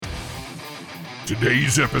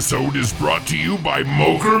Today's episode is brought to you by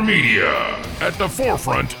Mocher Media, at the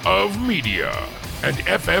forefront of media, and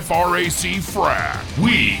FFRAC Frac.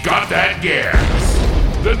 We got that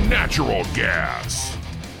gas, the natural gas.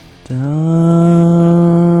 Alright,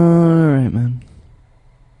 man.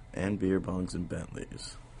 And beer bongs and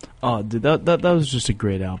Bentleys. Oh, dude, that was just a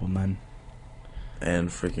great album, man. And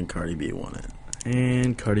freaking Cardi B won it.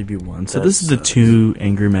 And Cardi B won. So this is the Two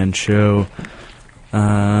Angry Men show.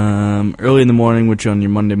 Early in the morning, which on your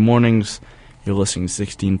Monday mornings, you're listening to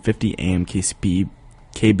 1650 AM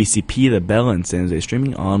KBCP, The Bell, and San Jose,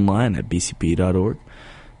 streaming online at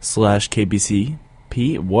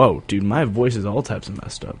bcp.org/KBCP. Whoa, dude, my voice is all types of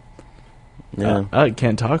messed up. Yeah. I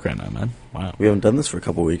can't talk right now, man. Wow. We haven't done this for a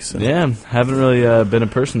couple weeks. So. Yeah, haven't really been a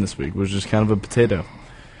person this week. Was just kind of a potato.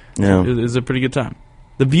 Yeah. It was a pretty good time.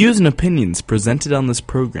 The views and opinions presented on this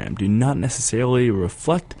program do not necessarily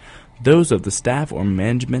reflect those of the staff or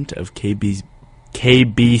management of KBCP.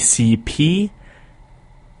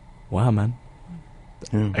 Wow, man.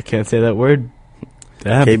 Yeah. I can't say that word.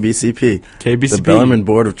 Damn. KBCP. KBCP. The Bellarmine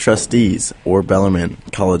Board of Trustees, or Bellarmine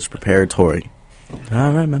College Preparatory.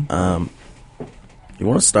 All right, man. You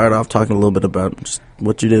want to start off talking a little bit about just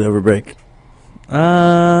what you did over break?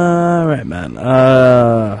 All right, man.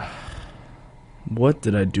 What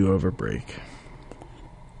did I do over break?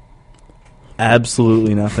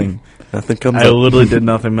 Absolutely nothing. Nothing comes I up. literally did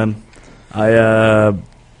nothing, man. I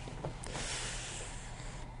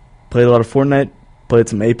played a lot of Fortnite, played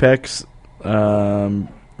some Apex, rode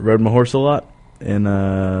my horse a lot in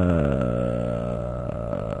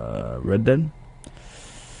Red Dead.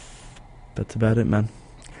 That's about it, man.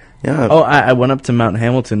 Yeah. Oh, I went up to Mount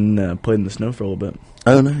Hamilton, played in the snow for a little bit.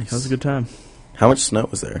 Oh, nice. That was a good time. How much snow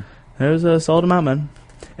was there? There was a solid amount, man.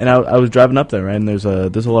 And I was driving up there, right? And there's a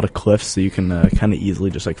lot of cliffs, so you can kind of easily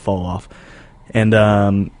just like fall off. And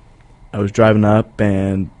I was driving up,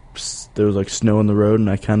 and there was like snow on the road, and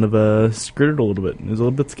I kind of skirted a little bit. It was a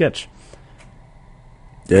little bit sketch.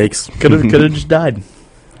 Yikes! Could have just died.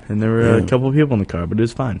 And there were a couple of people in the car, but it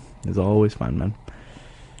was fine. It was always fine, man.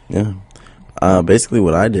 Yeah. Basically,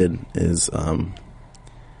 what I did is kind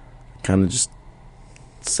of just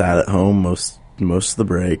sat at home most of the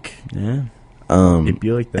break. Yeah. It'd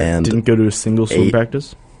be like that. And didn't go to a single swim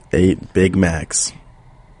practice? Ate Big Macs.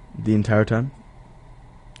 The entire time?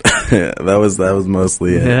 that was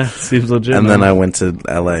mostly it. Yeah, seems legit. And man. then I went to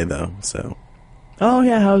LA though, so. Oh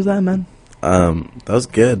yeah, how was that, man? That was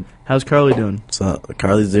good. How's Carly doing? So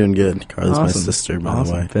Carly's doing good. Carly's my Awesome. sister, by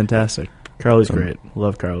the way. Fantastic. Carly's great.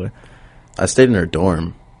 Love Carly. I stayed in her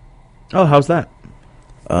dorm. Oh, how's that?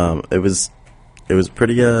 It was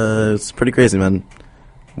pretty crazy, man.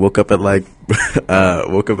 Woke up at like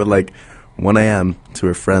 1 a.m. to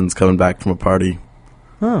her friends coming back from a party.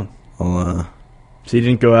 Oh. Well, So you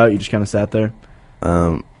didn't go out, you just kind of sat there?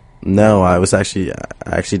 no, I actually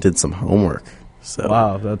did some homework. So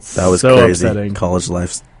Wow, that was so crazy. upsetting. College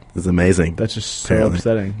life is amazing. That's just so apparently.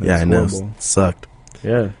 upsetting. That's Yeah, I know. horrible. It sucked.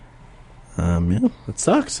 Yeah. Yeah. It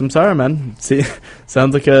sucks. I'm sorry, man. See,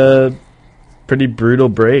 sounds like a pretty brutal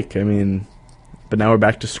break. I mean, but now we're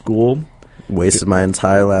back to school. Wasted my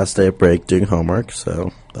entire last day of break doing homework,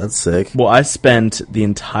 so that's sick. Well, I spent the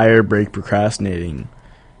entire break procrastinating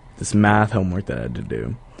this math homework that I had to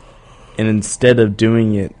do. And instead of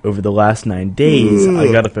doing it over the last 9 days,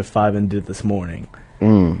 I got up at 5 and did it this morning.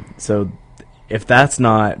 So if that's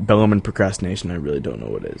not Bellarmine procrastination, I really don't know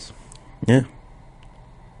what is. Yeah.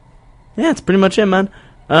 Yeah, that's pretty much it, man.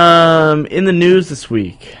 In the news this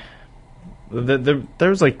week, there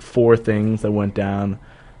was like 4 things that went down.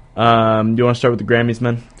 Do you want to start with the Grammys,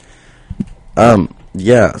 man?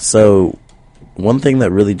 Yeah, so one thing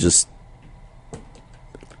that really just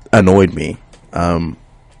annoyed me,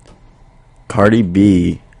 Cardi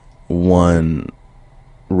B won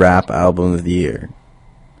Rap Album of the Year.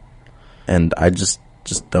 And I just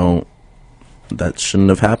don't, that shouldn't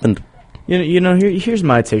have happened. Here's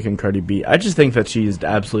my take on Cardi B. I just think that she is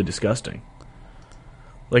absolutely disgusting.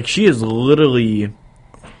 Like, she is literally, and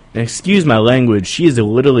excuse my language, she is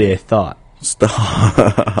literally a thought.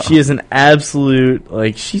 Stop. She is an absolute,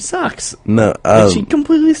 like, she sucks. No, Like, she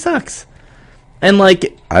completely sucks. And,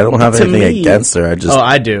 like, I don't have to anything me, against her. I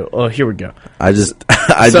do. Oh, here we go. I just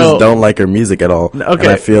don't like her music at all. Okay. And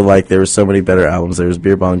I feel like there were so many better albums. There was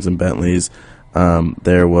Beer Bongs and Bentleys.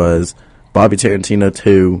 There was Bobby Tarantino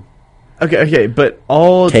 2. Okay, but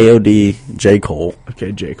all... KOD, J. Cole.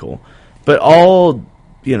 Okay, J. Cole. But all,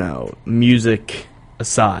 music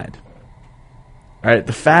aside, all right,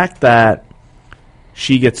 the fact that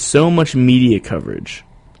she gets so much media coverage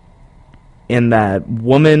and that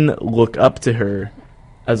women look up to her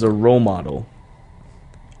as a role model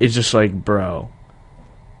is just like, bro,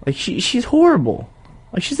 like she's horrible.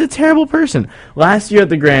 Like, she's a terrible person. Last year at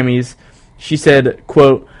the Grammys, she said,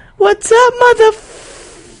 quote, "What's up,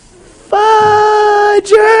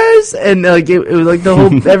 motherfuckers?" And like it was like the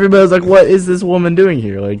whole everybody was like, "What is this woman doing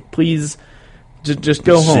here? Like, please, just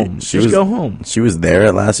go home. Go home." She was there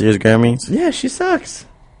at last year's Grammys. Yeah, she sucks.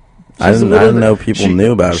 I didn't know people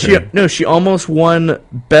knew about her. No, she almost won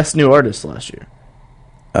Best New Artist last year.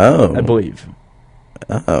 Oh, I believe.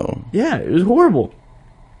 Oh, yeah, it was horrible.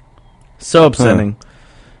 So upsetting. Huh.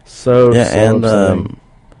 So and upsetting.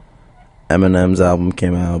 Eminem's album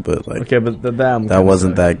came out, but like, okay, but the album that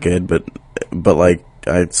wasn't that good. But like,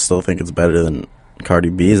 I still think it's better than Cardi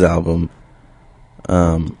B's album.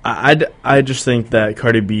 I just think that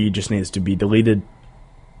Cardi B just needs to be deleted.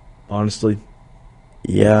 Honestly.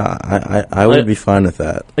 Yeah, I would be fine with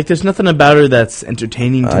that. Like, there's nothing about her that's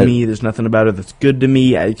entertaining to me. There's nothing about her that's good to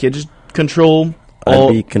me. I can just control. I'd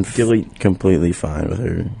be completely fine with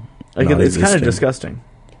her. Like, it's kind of disgusting.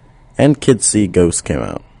 And Kids See Ghosts came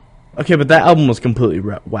out. Okay, but that album was completely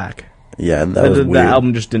whack. Yeah, that was weird. That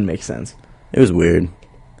album just didn't make sense. It was weird.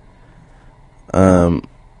 On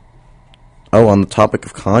the topic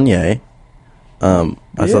of Kanye, I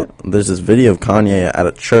saw there's this video of Kanye at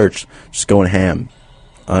a church just going ham.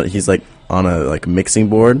 He's like on a mixing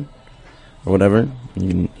board or whatever. You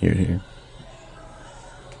can hear it here.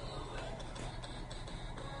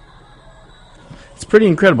 It's pretty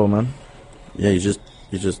incredible, man. Yeah, you just.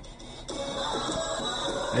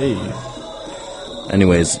 Hey.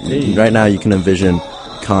 Anyways, right now you can envision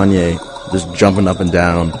Kanye just jumping up and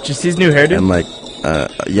down. Did you see his new hairdo? And like,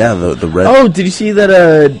 the red. Oh, did you see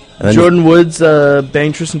that Jordan Woods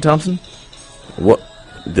banged Tristan Thompson? What?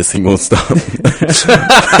 This thing won't stop.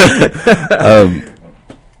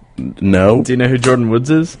 No. Do you know who Jordan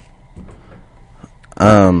Woods is?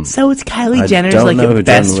 So it's Kylie Jenner's a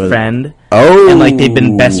best friend. Oh, and like they've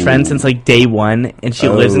been best friends since like day one, and she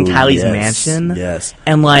lives in Kylie's mansion. Yes,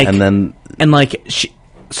 and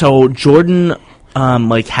so Jordan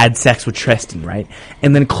had sex with Tristan, right?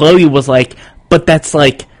 And then Chloe was like, "But that's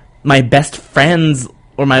like my best friend's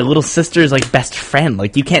or my little sister's like best friend.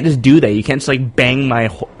 Like you can't just do that. You can't just like bang my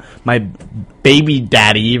baby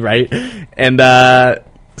daddy, right?" And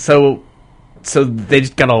So they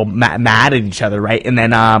just got all mad at each other, right? And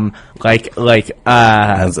then, as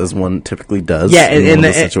one typically does, yeah, in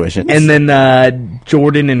those situations. And then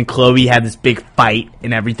Jordan and Chloe had this big fight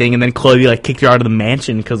and everything, and then Chloe kicked her out of the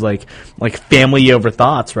mansion because like family over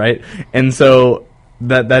thoughts, right? And so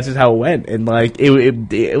that's just how it went, and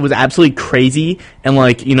it was absolutely crazy, and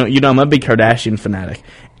I'm a big Kardashian fanatic,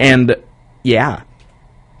 and yeah,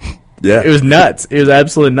 it was nuts. It was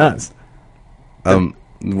absolutely nuts.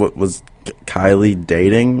 What was Kylie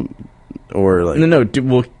dating, or like no?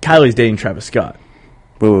 Well, Kylie's dating Travis Scott.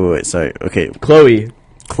 Wait. Sorry. Okay. Chloe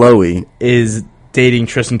is dating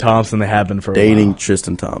Tristan Thompson. They have been for a while.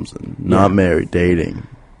 Tristan Thompson, not married, dating.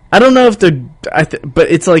 I don't know if they're,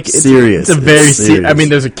 but it's like serious. It's a very serious. I mean,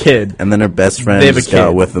 there's a kid, and then her best friend just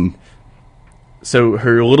got with them. So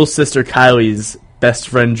her little sister Kylie's best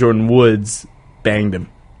friend Jordan Woods banged him.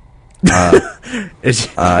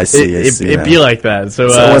 I see. It'd be like that. So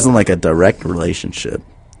it wasn't like a direct relationship,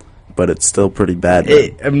 but it's still pretty bad.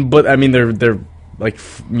 But I mean, they're like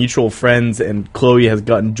mutual friends, and Chloe has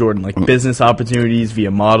gotten Jordan business opportunities via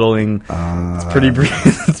modeling.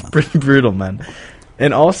 It's pretty brutal, man.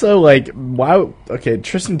 And also, why? Okay,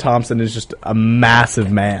 Tristan Thompson is just a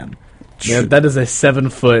massive man. Yeah, that is a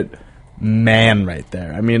 7-foot man right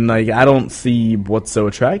there. I mean, I don't see what's so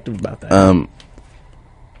attractive about that.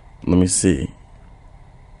 Let me see.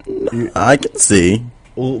 I can see.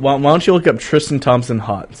 Well, why don't you look up Tristan Thompson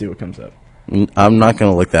hot and see what comes up? I'm not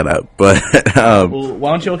going to look that up, but... well,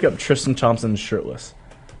 why don't you look up Tristan Thompson shirtless?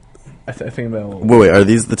 I think that'll... Wait, are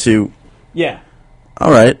these the two? Yeah.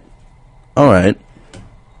 All right.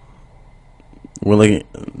 We're looking...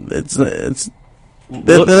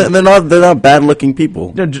 They're not bad-looking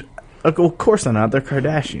people. No, of course they're not. They're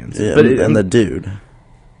Kardashians. Yeah, and the dude...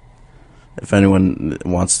 If anyone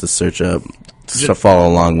wants to search up, to follow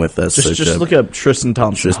along with us, just look up Tristan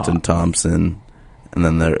Thompson. Thompson, and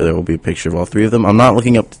then there will be a picture of all three of them. I'm not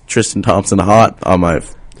looking up Tristan Thompson hot on my.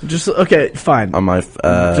 Fine. On my.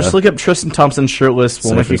 Just look up Tristan Thompson shirtless.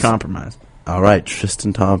 We'll make a compromise. All right,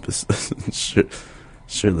 Tristan Thompson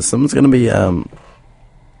shirtless. Someone's gonna be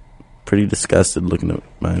pretty disgusted looking at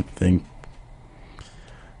my thing.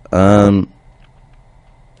 I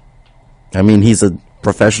mean, he's a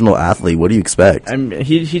professional athlete. What do you expect? I mean,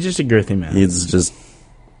 he's just a girthy man. He's just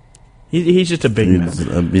a big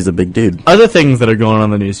man. He's a big dude. Other things that are going on in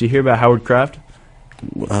the news. You hear about Howard Kraft?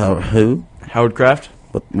 Who? Howard Kraft.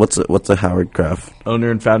 What's a Howard Kraft?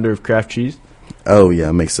 Owner and founder of Kraft Cheese. Oh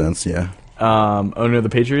yeah, makes sense. Yeah. Owner of the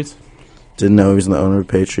Patriots. Didn't know he was the owner of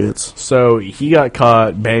Patriots. So he got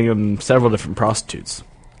caught banging several different prostitutes.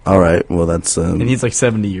 All right. Well, that's and he's like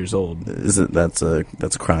 70 years old. That's a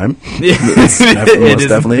crime? It's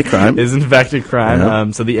definitely a crime. It is in fact a crime. Yeah.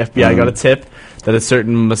 So the FBI got a tip that a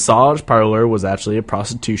certain massage parlor was actually a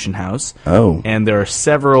prostitution house. Oh. And there are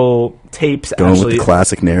several tapes Going actually with the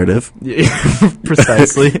classic narrative.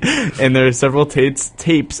 precisely. And there are several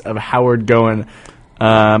tapes of Howard going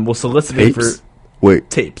soliciting Tapes? for Wait.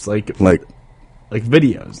 tapes like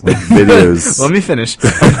videos. Videos. Let me finish.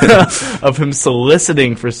 Of him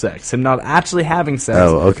soliciting for sex. Him not actually having sex.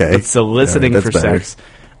 Oh, okay. But soliciting That's for better. sex.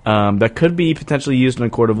 That could be potentially used in a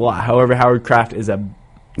court of law. However, Howard Kraft is a...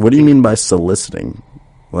 What do you mean by soliciting?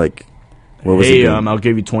 Like, what was he doing? I'll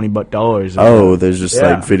give you $20. Oh, there's just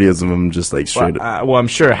Yeah. like videos of him just like straight up. Well, I'm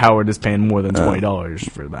sure Howard is paying more than $20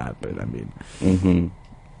 for that, but I mean...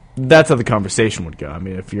 That's how the conversation would go. I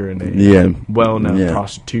mean, if you're in a well-known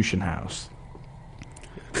prostitution house...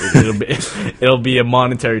 It'll be a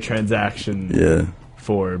monetary transaction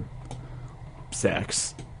for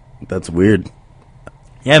sex. That's weird.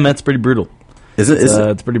 Yeah, man, it's pretty brutal.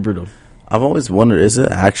 It's pretty brutal. I've always wondered, is it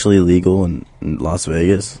actually legal in Las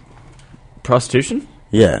Vegas? Prostitution?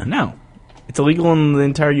 Yeah. No. It's illegal in the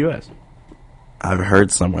entire U.S. I've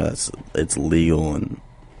heard somewhere it's legal in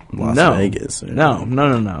Las Vegas.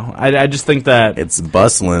 No. I just think that it's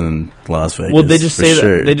bustling in Las Vegas. Well, they just say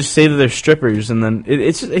that they're strippers, and then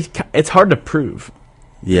it's hard to prove.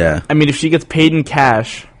 Yeah. I mean, if she gets paid in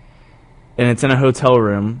cash, and it's in a hotel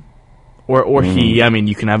room, or he, I mean,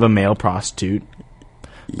 you can have a male prostitute,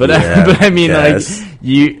 but but I mean,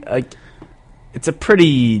 it's a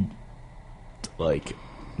pretty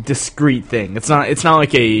discreet thing. It's not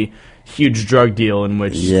like a huge drug deal in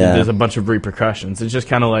which there's a bunch of repercussions. It's just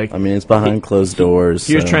kind of like... I mean, it's behind closed doors.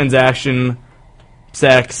 Here's transaction,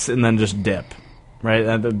 sex, and then just dip. Right?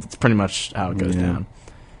 That's pretty much how it goes down.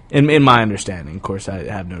 In my understanding. Of course, I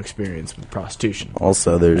have no experience with prostitution.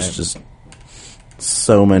 Also, there's just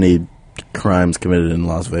so many crimes committed in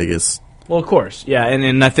Las Vegas. Well, of course. Yeah,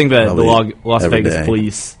 and I think that Probably the Las Vegas day.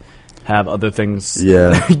 Police have other things They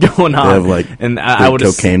going on. have and I would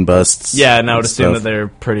cocaine busts. Yeah, and I would assume stuff. that they're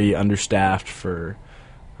pretty understaffed for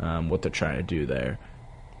what they're trying to do there.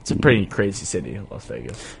 It's a pretty crazy city, Las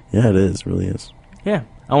Vegas. Yeah, it is. Really is. Yeah,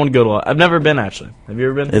 I want to go to. I've never been actually. Have you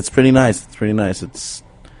ever been? It's pretty nice. It's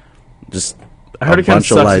just. I heard it kind of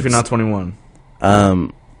sucks lights. if you're not 21.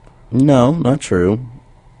 No, not true.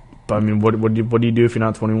 But I mean, what do you do if you're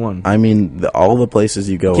not 21? I mean, all the places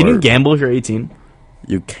you go. Can you gamble if you're 18?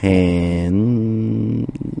 You can.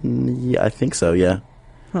 Yeah, I think so. Yeah,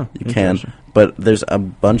 Huh, you can. But there's a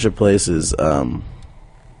bunch of places.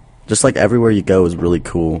 Just like everywhere you go is really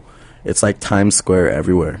cool. It's like Times Square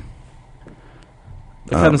everywhere.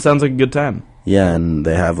 That kind of sounds like a good time. Yeah, and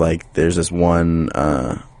they have there's this one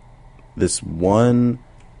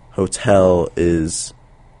hotel is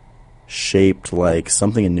shaped like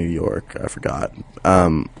something in New York. I forgot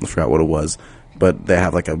what it was, but they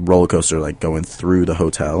have a roller coaster going through the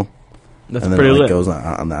hotel. That's and then pretty it lit. goes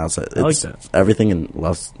on the outside. I like that. Everything in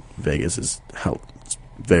Las Vegas is it's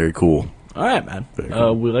very cool. All right, man. Very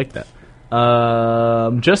cool. We like that.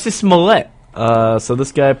 Justice Smollett. So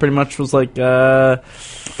this guy pretty much was like, I'm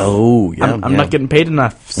not getting paid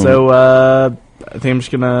enough, so I think I'm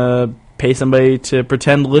just gonna pay somebody to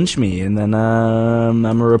pretend lynch me, and then I'm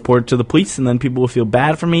gonna report to the police, and then people will feel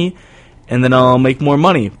bad for me, and then I'll make more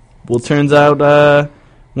money. Well, it turns out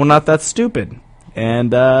we're not that stupid,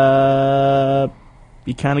 and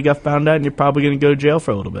you kind of got found out, and you're probably gonna go to jail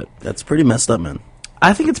for a little bit. That's pretty messed up, man.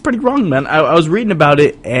 I think it's pretty wrong, man. I was reading about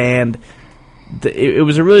it, and it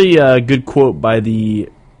was a really good quote by the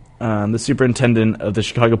superintendent of the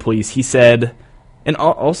Chicago police. He said, and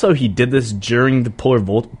also he did this during the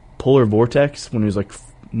polar vortex when it was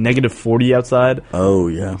negative 40 outside. Oh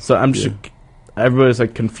yeah. So I'm just everybody's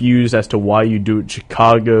confused as to why you do it in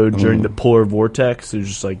Chicago during the polar vortex. It's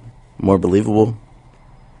just more believable.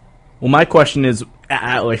 Well, my question is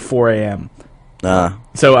at 4 a.m.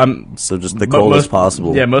 So just the coldest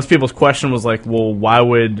possible. Yeah, most people's question was well, why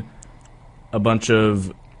would a bunch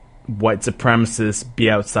of white supremacists be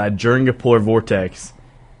outside during a polar vortex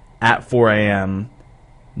at 4 a.m.,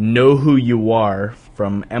 know who you are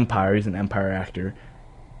from Empire, he's an Empire actor,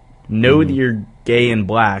 know that you're gay and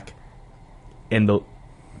black, and they'll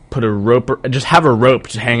put a rope, just have a rope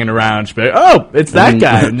just hanging around, just be like, oh, it's that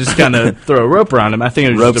guy, and just kind of throw a rope around him. I think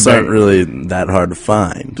it was ropes aren't really that hard to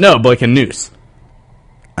find. No, but a noose.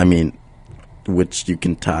 I mean, which you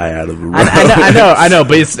can tie out of a rope. I know,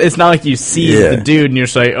 but it's not like you see Yeah. the dude and you're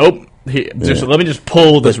just like, oh, let me just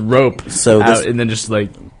pull this rope out, and then just like,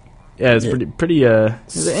 yeah, it's pretty.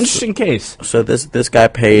 It's an interesting case. So this guy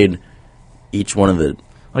paid each one of the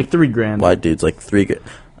Like $3,000. white dudes like $3,000.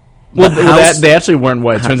 Well, they actually weren't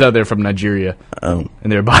white. Turns out they're from Nigeria. Oh,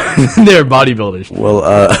 And they're they're bodybuilders.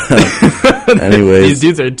 well. Anyways, These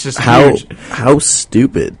dudes are just how huge. how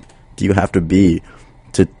stupid do you have to be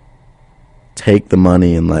to take the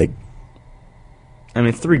money and like? I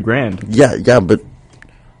mean, $3,000. Yeah, but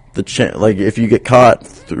like if you get caught,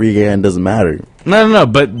 $3,000 doesn't matter. No.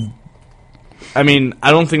 But I mean,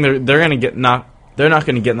 I don't think they're gonna get They're not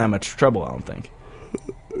gonna get in that much trouble. I don't think.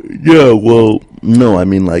 Yeah, well, no, I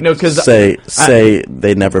mean like No, 'cause say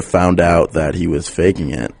they never found out that he was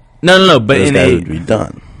faking it. No. But Those in guys a would be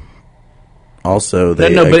done. Also,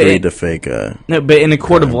 they but agreed to fake a. No, but in a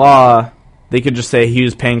court of law, they could just say he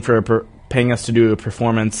was paying us to do a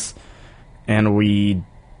performance, and we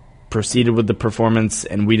proceeded with the performance,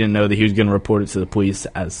 and we didn't know that he was going to report it to the police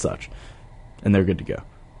as such, and they're good to go.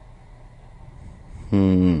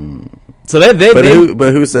 So But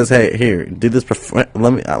who says, hey, here, do this?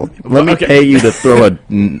 Let me pay you to throw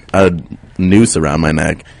a noose around my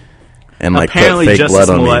neck and like Apparently put fake Justice blood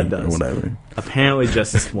on Smollett me does. or whatever. Apparently,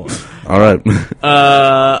 Justice Smollett. All right.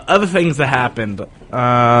 Other things that happened.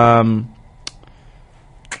 I'm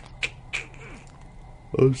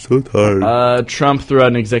so tired. Trump threw out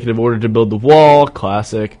an executive order to build the wall.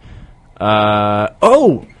 Classic.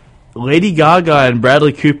 Lady Gaga and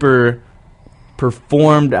Bradley Cooper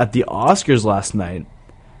performed at the Oscars last night.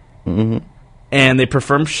 Mm-hmm. And they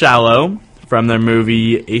performed Shallow from their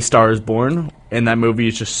movie A Star Is Born. And that movie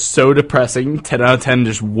is just so depressing. 10 out of 10,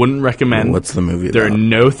 just wouldn't recommend. What's the movie There about? are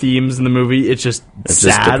no themes in the movie. It's just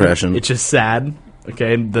sad. Just depression. It's just sad.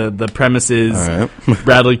 Okay, the premise is All right.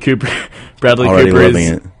 Bradley Cooper Already loving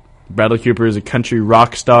it. Bradley Cooper is a country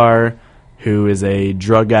rock star who is a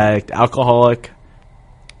drug addict, alcoholic,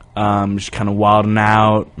 just kind of wilding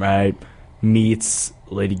out, right? Meets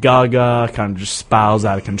Lady Gaga, kind of just spirals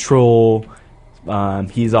out of control.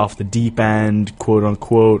 He's off the deep end, quote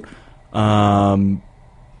unquote. I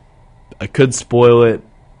could spoil it,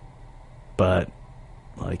 but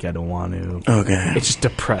like I don't want to. Okay. It's just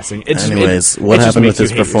depressing. Anyways, it what just happened makes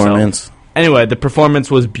with you his hate yourself. performance? Anyway, the performance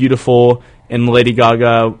was beautiful, and Lady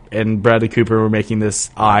Gaga and Bradley Cooper were making this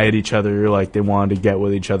eye at each other, like they wanted to get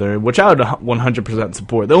with each other, which I would 100%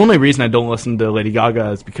 support. The only reason I don't listen to Lady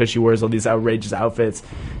Gaga is because she wears all these outrageous outfits,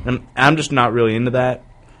 and I'm just not really into that.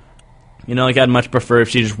 You know, like I'd much prefer if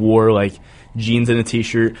she just wore like jeans and a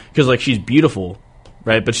t-shirt, because like she's beautiful,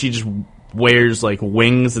 right? But she just wears like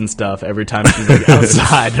wings and stuff every time she's like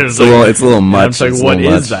outside. It's a little much. I'm just like, It's a what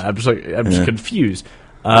little is much. that? I'm just confused.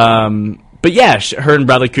 But yeah, her and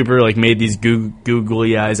Bradley Cooper like made these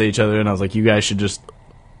googly eyes at each other, and I was like, you guys should just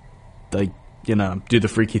like do the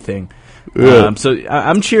freaky thing. Yeah. So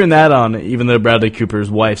I'm cheering that on, even though Bradley Cooper's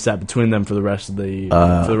wife sat between them for the rest of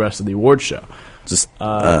the award show. Just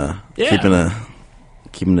yeah.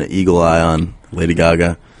 keeping an eagle eye on Lady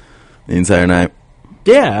Gaga the entire night.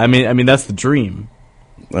 Yeah, I mean that's the dream.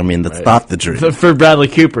 I mean, that's not the dream. For Bradley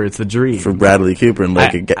Cooper, it's the dream. For Bradley Cooper and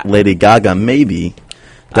Lady Gaga, maybe.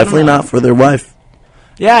 Definitely not for their wife.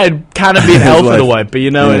 Yeah, it'd kind of be an His L for the wife. wife, but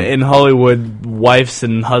in Hollywood, wives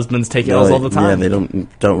and husbands take L's all the time. Yeah, they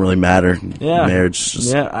don't really matter. Yeah. Marriage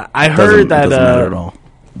just I heard that doesn't matter at all.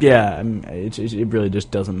 Yeah, I mean, it really just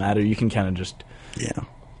doesn't matter. You can kind of just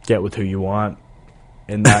get with who you want.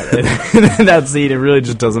 In that in that scene, it really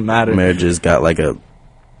just doesn't matter. Marriage has got like a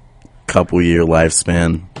couple-year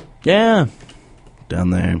lifespan. Yeah. Down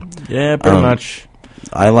there. Yeah, pretty much.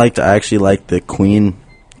 I actually liked the Queen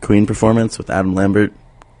performance with Adam Lambert.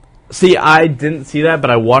 See, I didn't see that, but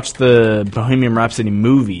I watched the Bohemian Rhapsody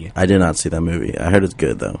movie. I did not see that movie. I heard it's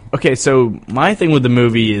good though. Okay, so my thing with the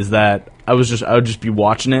movie is that I would just be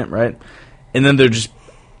watching it, right? And then there'd just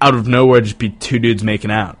out of nowhere just be two dudes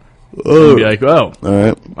making out. And be like, oh, All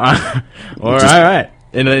right. all right.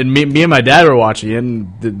 And then me and my dad were watching it,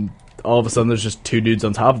 and all of a sudden there's just two dudes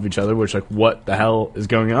on top of each other. We're just like, what the hell is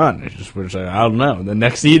going on? We're just like, I don't know. And the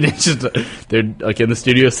next scene, it's just they're like in the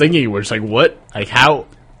studio singing. We're just like, what? Like how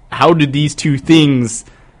did these two things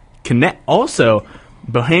connect? Also,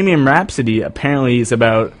 Bohemian Rhapsody apparently is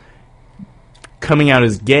about coming out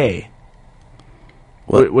as gay,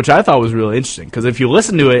 which I thought was really interesting. Because if you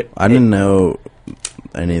listen to it, I didn't know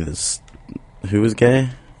any of this. Who was gay?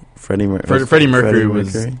 Freddie Mercury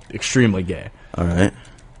was extremely gay. All right.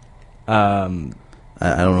 I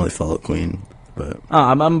don't really follow Queen, but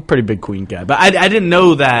I'm a pretty big Queen guy, but I didn't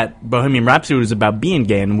know that Bohemian Rhapsody was about being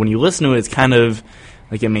gay. And when you listen to it, it's kind of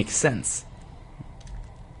like it makes sense.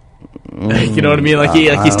 You know what I mean? Like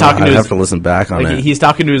he's talking to I his. have to listen back on Like it. he's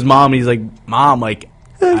talking to his mom, and he's like, "Mom, like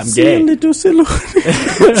I'm gay."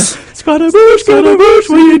 Scarabush,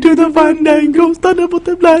 when you do the fandango, thunderbolt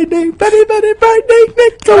the lightning, very, very frightening,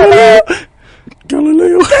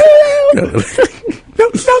 Galileo. No.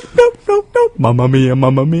 Mamma mia,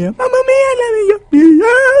 let me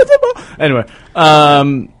Anyway,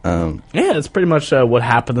 yeah, that's pretty much what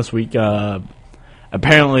happened this week.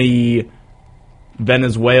 Apparently,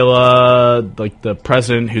 Venezuela, like the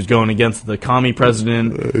president who's going against the commie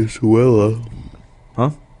president. Venezuela.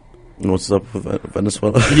 Huh? What's up with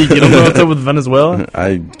Venezuela? You don't know what's up with Venezuela?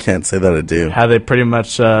 I can't say that I do. How they pretty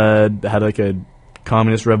much had like a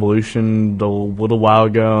communist revolution a little while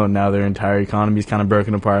ago, and now their entire economy is kind of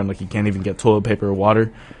broken apart, and like you can't even get toilet paper or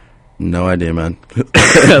water. No idea, man.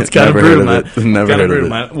 That's kind of brutal, man. Never heard of it.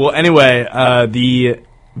 Man. Well, anyway, the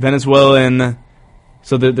Venezuelan.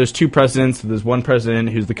 So there's two presidents. There's one president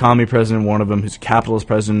who's the commie president, one of them who's a capitalist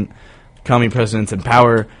president. The commie president's in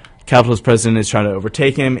power. Capitalist president is trying to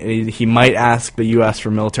overtake him. He might ask the U.S. for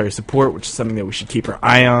military support, which is something that we should keep our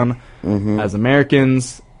eye on as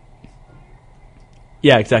Americans.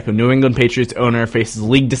 Yeah, exactly. New England Patriots owner faces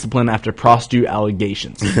league discipline after prostitute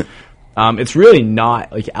allegations. It's really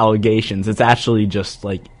not like allegations. It's actually just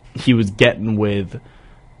like he was getting with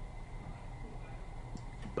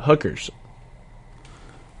hookers.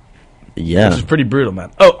 Yeah. Which is pretty brutal,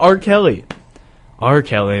 man. Oh, R. Kelly,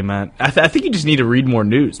 man. I think you just need to read more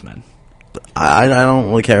news, man. I don't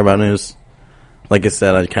really care about news. Like I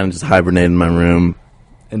said, I kind of just hibernate in my room.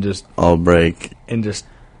 And just... all break. And just...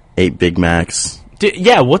 ate Big Macs.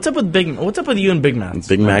 Yeah, what's up with you and Big Macs?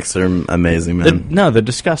 Big Macs are amazing, man. They're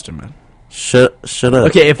disgusting, man. Shut up.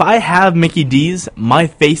 Okay, if I have Mickey D's, my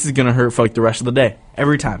face is gonna hurt for like the rest of the day.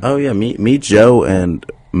 Every time. Oh, yeah. Me, Joe, and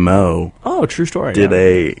Mo... oh, true story. did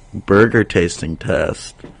a burger tasting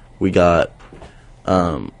test. We got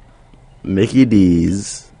Mickey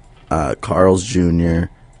D's, Carl's Jr.,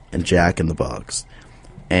 and Jack in the Box.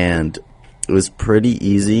 And it was pretty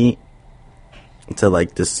easy to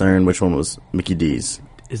like discern which one was Mickey D's.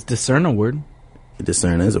 Is discern a word?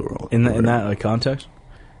 Discern is a word. In that like context?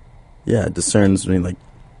 Yeah, discerns mean like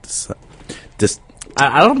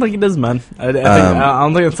I don't think it is, man. I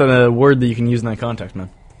don't think it's a word that you can use in that context, man.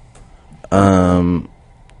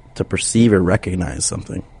 To perceive or recognize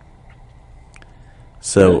something.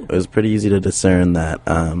 So it was pretty easy to discern that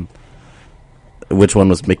which one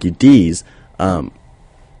was Mickey D's.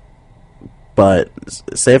 But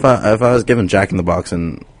say if I was given Jack in the Box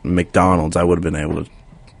and McDonald's, I would have been able to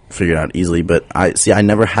figure it out easily. But I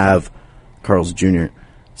never have Carl's Jr.,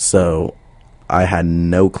 so I had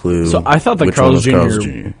no clue. So I thought that which Carl's one was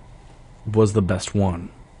Jr. was the best one.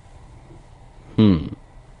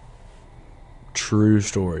 True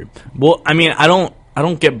story. Well, I mean, I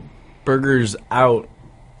don't get burgers out,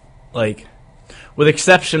 like, with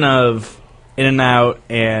exception of In-N-Out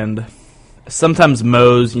and sometimes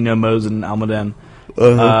Moe's, Moe's in Almaden,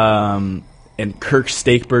 and Kirk's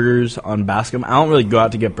Steak Burgers on Bascom. I don't really go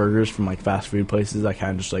out to get burgers from, like, fast food places. I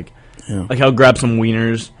kind of just, like, I'll grab some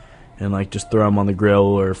wieners and, like, just throw them on the grill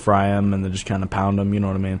or fry them and then just kind of pound them, you know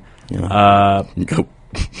what I mean? Yeah. Go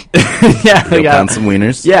pound some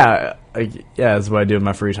wieners? Yeah. That's what I do in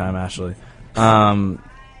my free time, actually.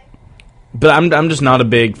 But I'm just not a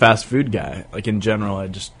big fast food guy. Like, in general,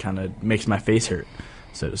 it just kind of makes my face hurt,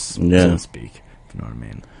 so to speak, if you know what I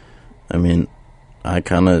mean. I mean, I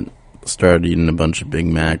kind of started eating a bunch of Big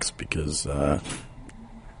Macs because...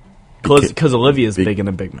 Because Olivia's big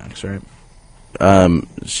into Big Macs, right?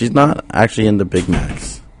 She's not actually into Big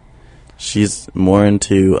Macs. She's more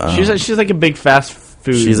into... she's like a big fast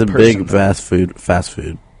food She's a person, big fast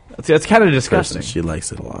food. That's kind of disgusting. Person. She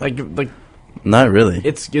likes it a lot. Like not really.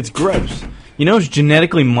 It's gross. It's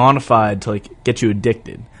genetically modified to like get you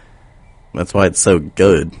addicted. That's why it's so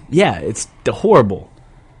good. Yeah, it's horrible.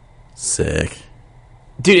 Sick.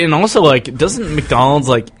 Dude, and also like isn't McDonald's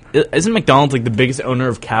like the biggest owner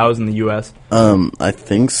of cows in the US? I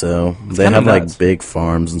think so. They have nuts. like big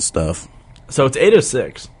farms and stuff. So it's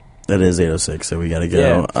 8:06. That is 8:06, so we got to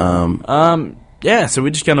go. Yeah. Yeah, so we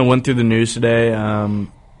just kind of went through the news today.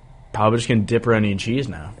 Probably just going to dip around eating cheese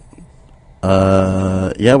now.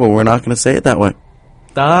 Yeah, but we're not going to say it that way.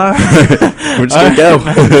 We're just going to go.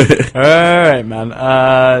 All right, man.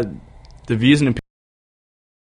 The views and opinions